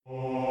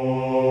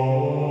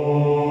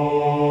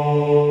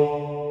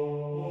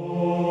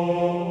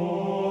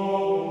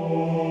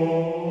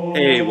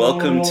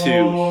Welcome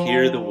to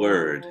Hear the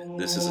Word.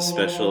 This is a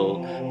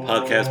special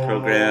podcast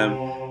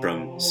program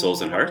from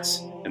Souls and Hearts,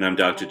 and I'm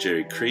Dr.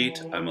 Jerry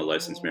Crete. I'm a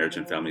licensed marriage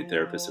and family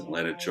therapist in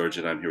Atlanta, Georgia,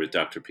 and I'm here with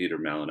Dr. Peter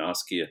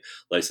Malinowski, a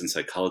licensed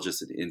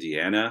psychologist in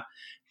Indiana.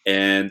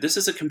 And this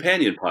is a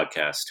companion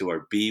podcast to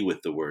our Be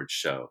With the Word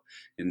show.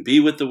 In Be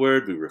With the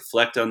Word, we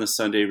reflect on the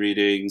Sunday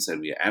readings and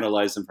we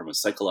analyze them from a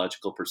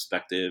psychological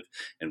perspective,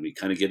 and we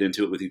kind of get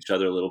into it with each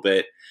other a little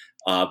bit.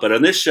 But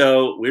on this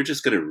show, we're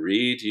just going to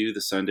read you the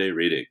Sunday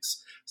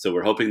readings. So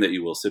we're hoping that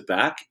you will sit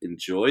back,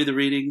 enjoy the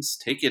readings,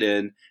 take it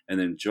in, and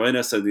then join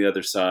us on the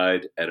other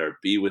side at our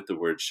Be With the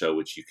Word show,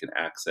 which you can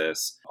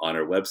access on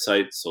our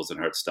website,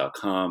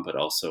 soulsandhearts.com, but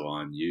also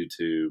on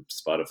YouTube,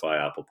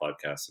 Spotify, Apple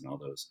Podcasts, and all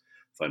those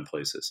fun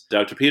places.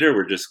 Dr. Peter,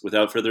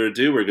 without further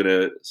ado, we're going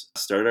to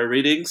start our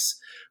readings.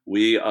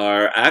 We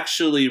are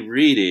actually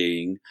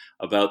reading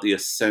about the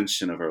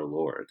ascension of our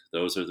Lord.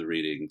 Those are the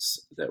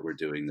readings that we're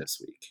doing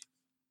this week.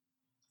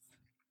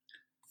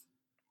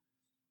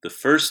 The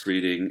first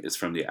reading is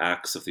from the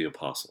Acts of the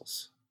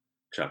Apostles,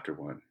 chapter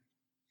 1.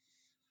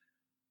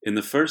 In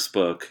the first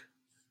book,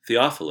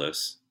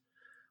 Theophilus,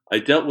 I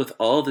dealt with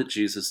all that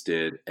Jesus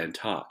did and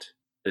taught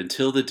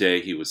until the day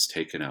he was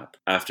taken up,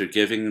 after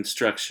giving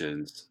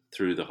instructions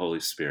through the Holy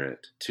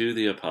Spirit to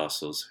the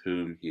apostles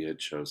whom he had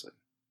chosen.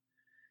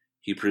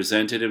 He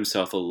presented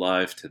himself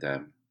alive to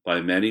them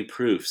by many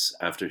proofs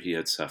after he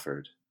had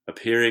suffered,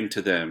 appearing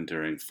to them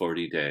during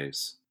 40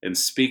 days, and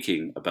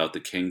speaking about the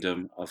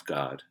kingdom of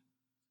God.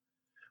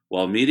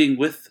 While meeting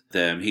with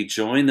them, he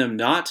joined them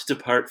not to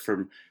depart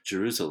from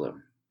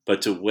Jerusalem, but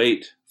to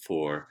wait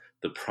for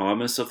the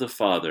promise of the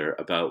Father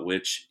about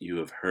which you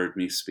have heard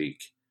me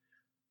speak.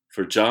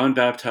 For John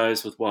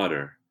baptized with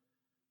water,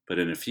 but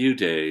in a few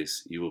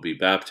days you will be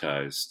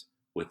baptized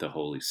with the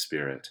Holy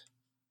Spirit.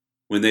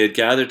 When they had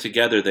gathered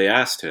together, they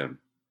asked him,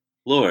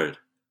 Lord,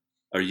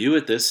 are you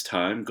at this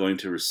time going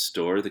to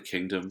restore the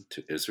kingdom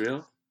to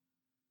Israel?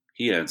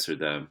 He answered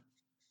them,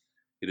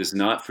 It is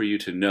not for you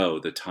to know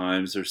the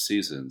times or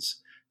seasons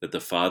that the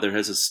Father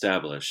has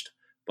established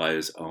by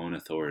his own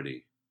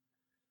authority.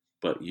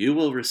 But you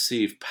will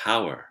receive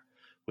power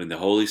when the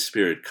Holy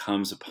Spirit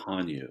comes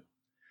upon you,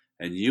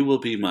 and you will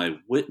be my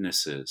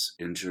witnesses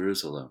in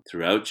Jerusalem,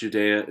 throughout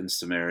Judea and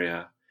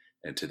Samaria,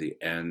 and to the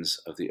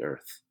ends of the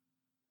earth.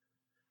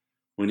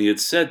 When he had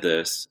said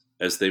this,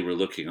 as they were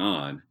looking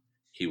on,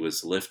 he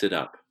was lifted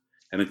up,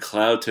 and a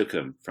cloud took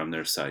him from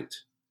their sight.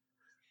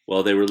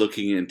 While they were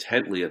looking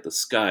intently at the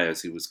sky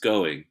as he was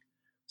going,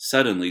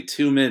 suddenly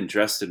 2 men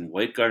dressed in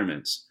white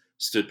garments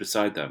stood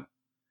beside them.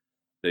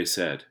 They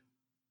said,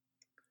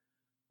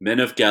 Men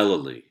of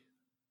Galilee,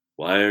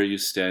 why are you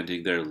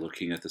standing there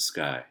looking at the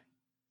sky?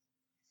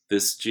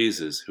 This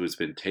Jesus who has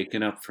been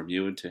taken up from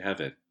you into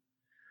heaven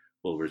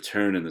will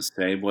return in the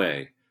same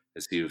way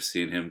as you have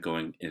seen him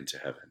going into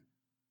heaven.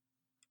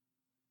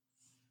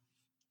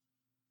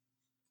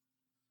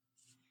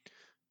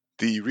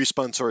 The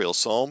responsorial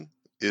psalm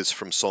is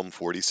from Psalm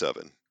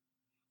 47.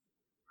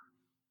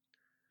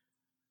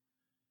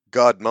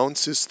 God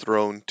mounts his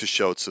throne to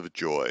shouts of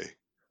joy,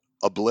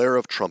 a blare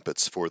of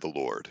trumpets for the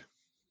Lord.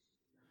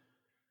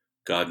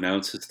 God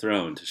mounts his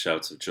throne to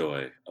shouts of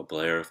joy, a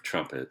blare of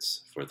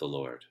trumpets for the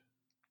Lord.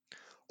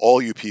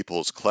 All you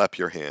peoples, clap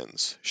your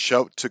hands,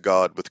 shout to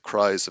God with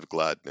cries of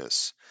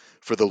gladness.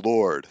 For the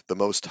Lord, the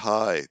Most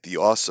High, the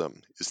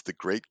Awesome, is the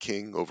great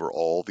King over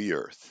all the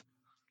earth.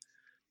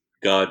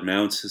 God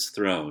mounts his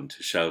throne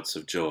to shouts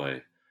of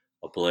joy,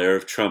 a blare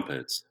of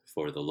trumpets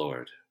for the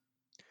Lord.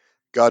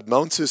 God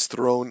mounts his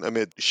throne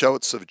amid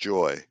shouts of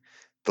joy,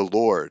 the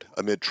Lord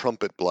amid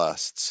trumpet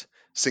blasts.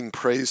 Sing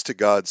praise to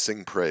God,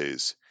 sing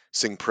praise.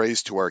 Sing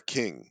praise to our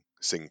King,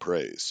 sing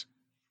praise.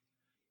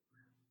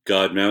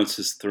 God mounts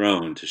his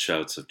throne to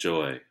shouts of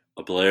joy,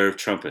 a blare of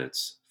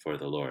trumpets for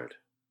the Lord.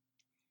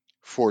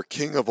 For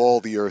King of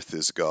all the earth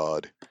is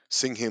God.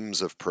 Sing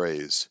hymns of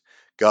praise.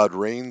 God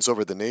reigns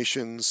over the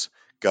nations.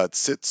 God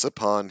sits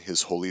upon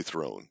his holy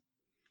throne.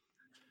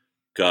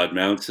 God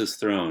mounts his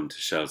throne to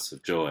shouts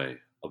of joy,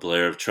 a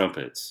blare of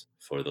trumpets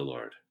for the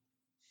Lord.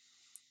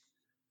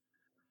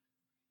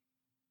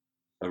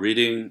 A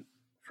reading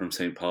from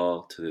St.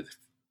 Paul to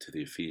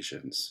the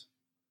Ephesians.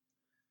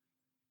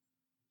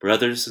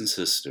 Brothers and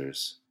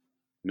sisters,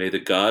 may the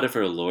God of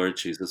our Lord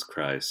Jesus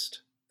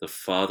Christ, the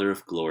Father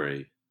of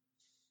glory,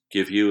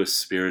 give you a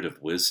spirit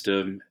of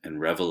wisdom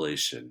and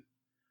revelation,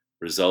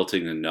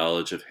 resulting in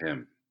knowledge of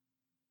him.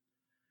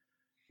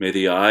 May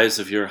the eyes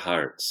of your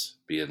hearts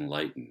be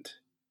enlightened,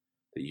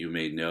 that you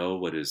may know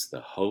what is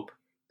the hope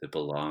that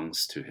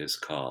belongs to his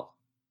call.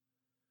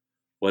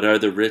 What are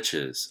the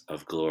riches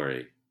of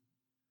glory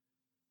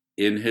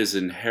in his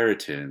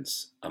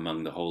inheritance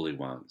among the holy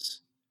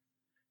ones?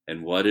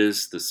 And what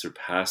is the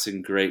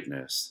surpassing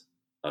greatness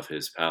of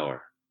his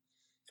power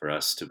for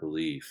us to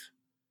believe,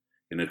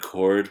 in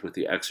accord with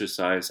the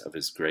exercise of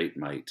his great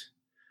might,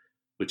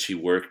 which he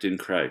worked in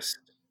Christ,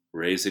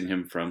 raising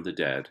him from the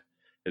dead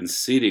and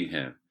seating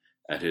him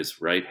at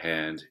his right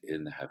hand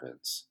in the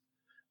heavens,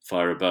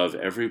 far above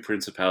every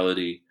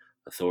principality,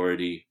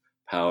 authority,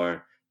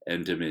 power,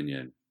 and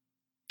dominion,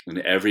 and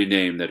every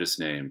name that is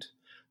named,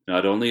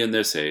 not only in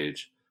this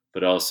age,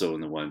 but also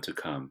in the one to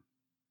come.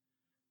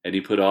 And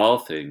he put all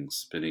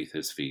things beneath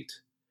his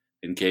feet,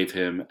 and gave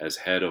him as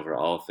head over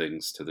all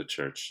things to the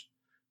church,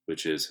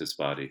 which is his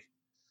body,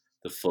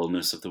 the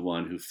fullness of the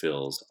one who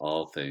fills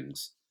all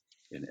things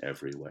in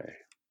every way.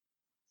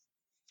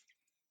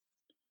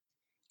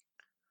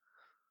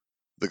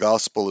 The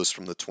Gospel is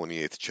from the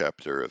 28th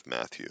chapter of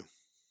Matthew.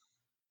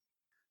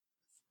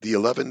 The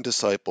 11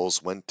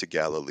 disciples went to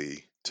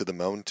Galilee, to the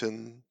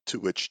mountain to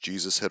which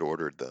Jesus had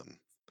ordered them.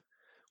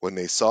 When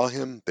they saw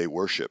him, they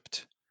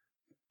worshipped,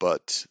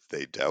 but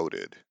they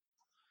doubted.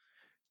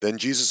 Then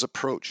Jesus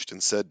approached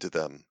and said to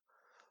them,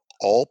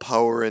 "All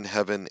power in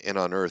heaven and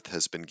on earth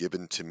has been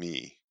given to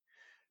me.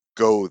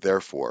 Go,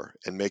 therefore,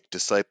 and make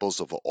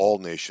disciples of all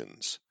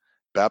nations,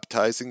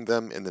 baptizing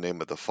them in the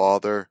name of the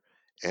Father,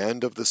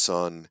 and of the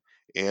Son,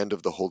 and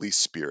of the Holy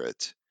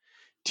Spirit,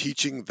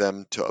 teaching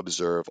them to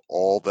observe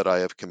all that I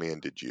have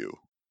commanded you.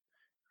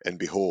 And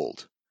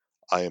behold,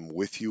 I am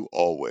with you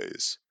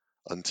always,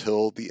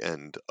 until the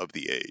end of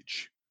the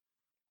age."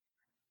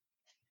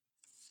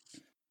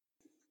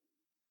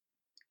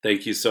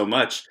 Thank you so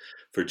much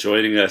for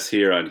joining us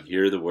here on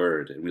Hear the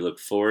Word. And we look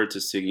forward to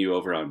seeing you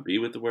over on Be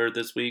With the Word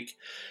this week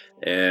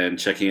and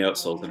checking out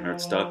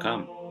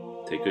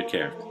soulsandhearts.com. Take good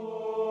care.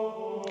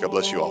 God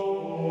bless you all.